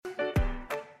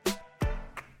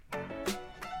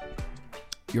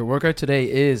Your workout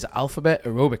today is alphabet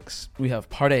aerobics. We have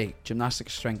part A, gymnastic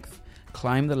strength.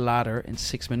 Climb the ladder in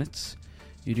 6 minutes.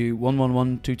 You do 1, 1,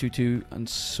 1, 2, 2, 2, and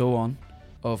so on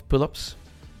of pull-ups.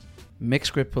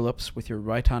 Mixed grip pull-ups with your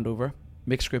right hand over.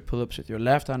 Mixed grip pull-ups with your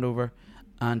left hand over.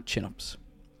 And chin-ups.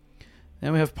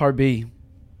 Then we have part B.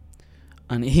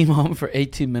 An EMOM for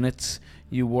 18 minutes.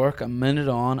 You work a minute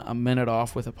on, a minute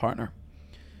off with a partner.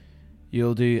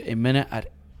 You'll do a minute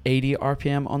at 80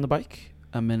 RPM on the bike.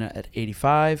 A minute at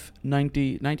 85,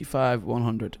 90, 95,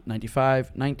 100,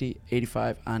 95, 90,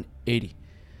 85, and 80.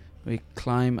 We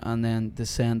climb and then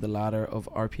descend the ladder of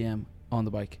RPM on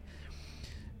the bike.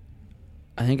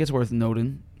 I think it's worth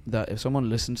noting that if someone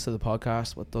listens to the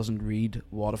podcast but doesn't read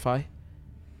Wodify,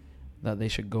 that they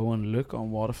should go and look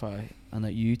on Wodify and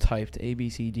that you typed A, B,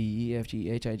 C, D, E, F, G,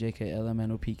 H, I, J, K, L, M,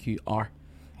 N, O, P, Q, R.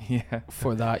 Yeah.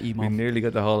 For that EMOM. We nearly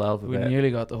got the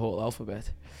whole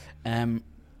alphabet.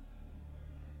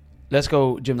 Let's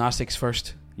go gymnastics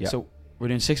first. Yeah. So we're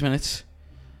doing 6 minutes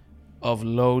of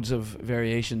loads of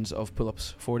variations of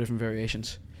pull-ups, 4 different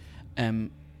variations.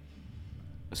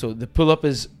 So the pull-up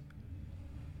is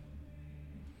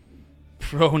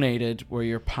pronated, where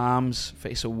your palms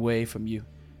face away from you.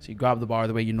 So you grab the bar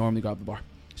the way you normally grab the bar.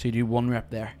 So you do 1 rep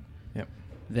there. Yep.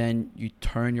 Then you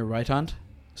turn your right hand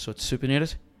so it's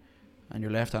supinated, and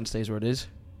your left hand stays where it is.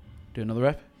 Do another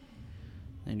rep.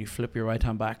 Then you flip your right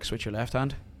hand back, switch your left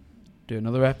hand. Do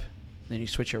another rep. Then you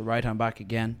switch your right hand back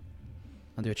again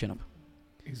and do a chin up.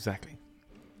 Exactly.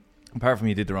 Apart from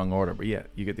you did the wrong order, but yeah,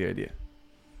 you get the idea.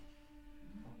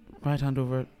 Right hand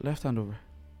over, left hand over.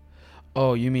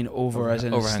 Oh, you mean over as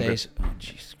in it stays. Oh,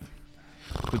 jeez.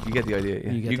 But you get the idea.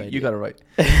 Yeah. You got it right.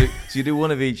 So you do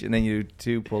 1 of each, and then you do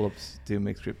 2 pull-ups, 2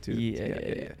 mixed grip, 2.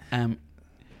 Yeah.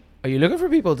 Are you looking for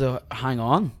people to hang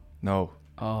on? No.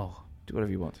 Oh. Do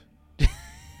whatever you want.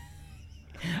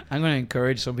 I'm going to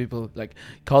encourage some people, like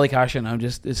Collie Cashin. I'm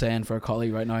just saying for a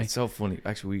colleague right now. It's so funny.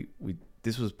 Actually, we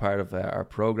this was part of our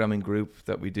programming group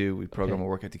that we do. We program a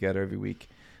workout together every week,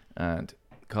 and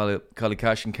Collie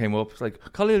Cashin came up. It's like,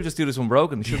 Collie will just do this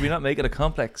unbroken. Should we not make it a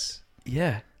complex?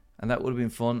 Yeah. And that would have been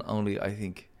fun. Only I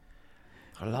think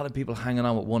a lot of people hanging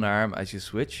on with one arm as you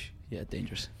switch. Yeah,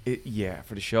 dangerous.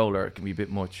 For the shoulder it can be a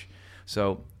bit much.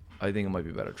 So I think it might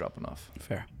be better dropping off.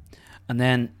 Fair. And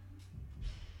then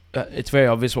it's very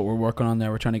obvious what we're working on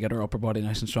there. We're trying to get our upper body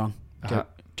nice and strong.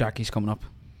 Jackie's coming up.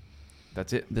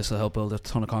 That's it. This will help build a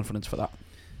ton of confidence for that.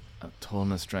 A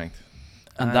ton of strength.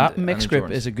 And that mixed grip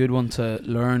is a good one to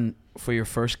learn for your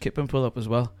first kip and pull up as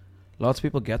well. Lots of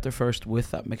people get there first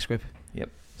with that mixed grip. Yep.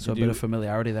 So a bit of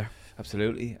familiarity there.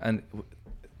 Absolutely. And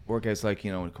workouts like,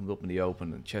 when it comes up in the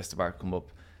open and chest to bar come up,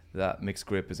 that mixed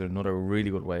grip is another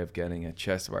really good way of getting a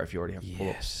chest to bar if you already have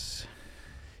pull-ups. Yes.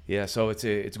 Yeah, so it's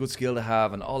a good skill to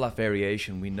have, and all that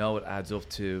variation, we know it adds up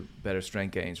to better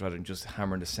strength gains rather than just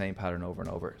hammering the same pattern over and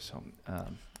over. So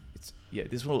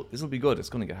this will be good. It's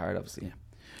going to get hard, obviously. Yeah.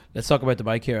 Let's talk about the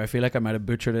bike here. I feel like I might have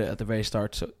butchered it at the very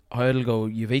start. So how it'll go,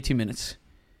 you have 18 minutes.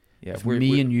 Yeah, if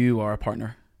me and you are a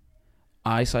partner,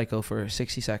 I cycle for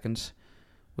 60 seconds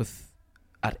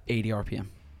at 80 RPM.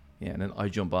 Yeah, and then I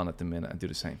jump on at the minute and do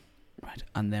the same. Right,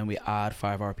 and then we add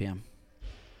 5 RPM.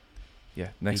 Yeah,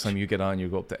 next time you get on, you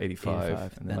go up to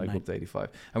 85 and then I go up to 85.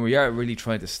 And we are really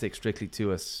trying to stick strictly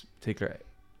to a particular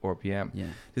RPM. Yeah.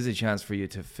 This is a chance for you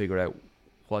to figure out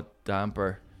what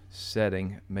damper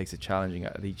setting makes it challenging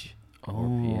at each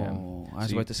RPM. I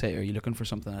was about to say, are you looking for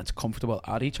something that's comfortable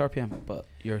at each RPM? But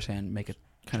you're saying make it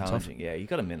kind of tough. Yeah, you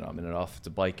got a minute on, minute off. It's a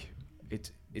bike.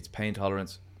 It's pain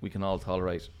tolerance. We can all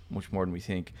tolerate much more than we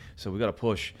think. So we got to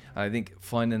push. And I think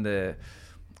finding the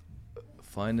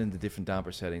different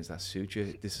damper settings that suit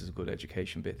you, this is a good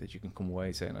education bit that you can come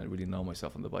away saying, I really know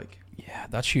myself on the bike. Yeah,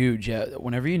 that's huge. Yeah,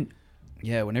 whenever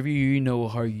you know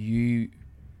how you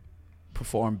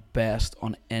perform best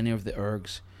on any of the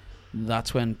ergs,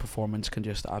 that's when performance can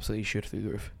just absolutely shoot through the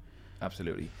roof.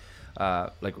 Absolutely. I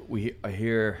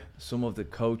hear some of the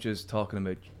coaches talking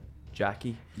about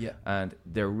Jackie, and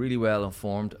they're really well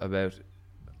informed about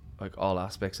like all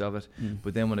aspects of it,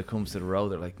 but then when it comes to the road,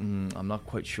 they're like, I'm not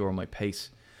quite sure of my pace.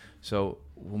 So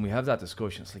when we have that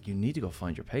discussion, it's like, you need to go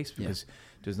find your pace, because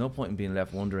there's no point in being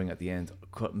left wondering at the end,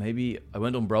 maybe I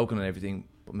went unbroken and everything,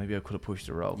 but maybe I could have pushed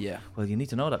the row. Well, you need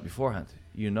to know that beforehand.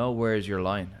 You know where's your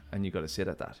line, and you got to sit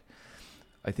at that.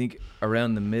 I think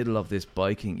around the middle of this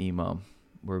biking EMOM,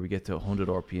 where we get to 100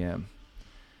 RPM,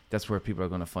 that's where people are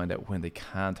going to find out when they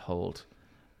can't hold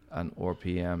an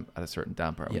RPM at a certain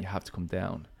damper, and you have to come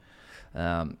down.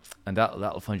 And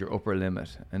that'll find your upper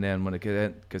limit. And then when it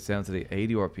gets down to the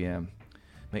 80 RPM,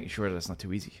 making sure that it's not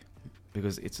too easy,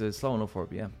 because it's a slow enough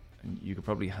RPM, and you could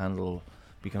probably handle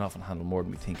we can often handle more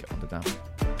than we think on the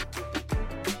damp.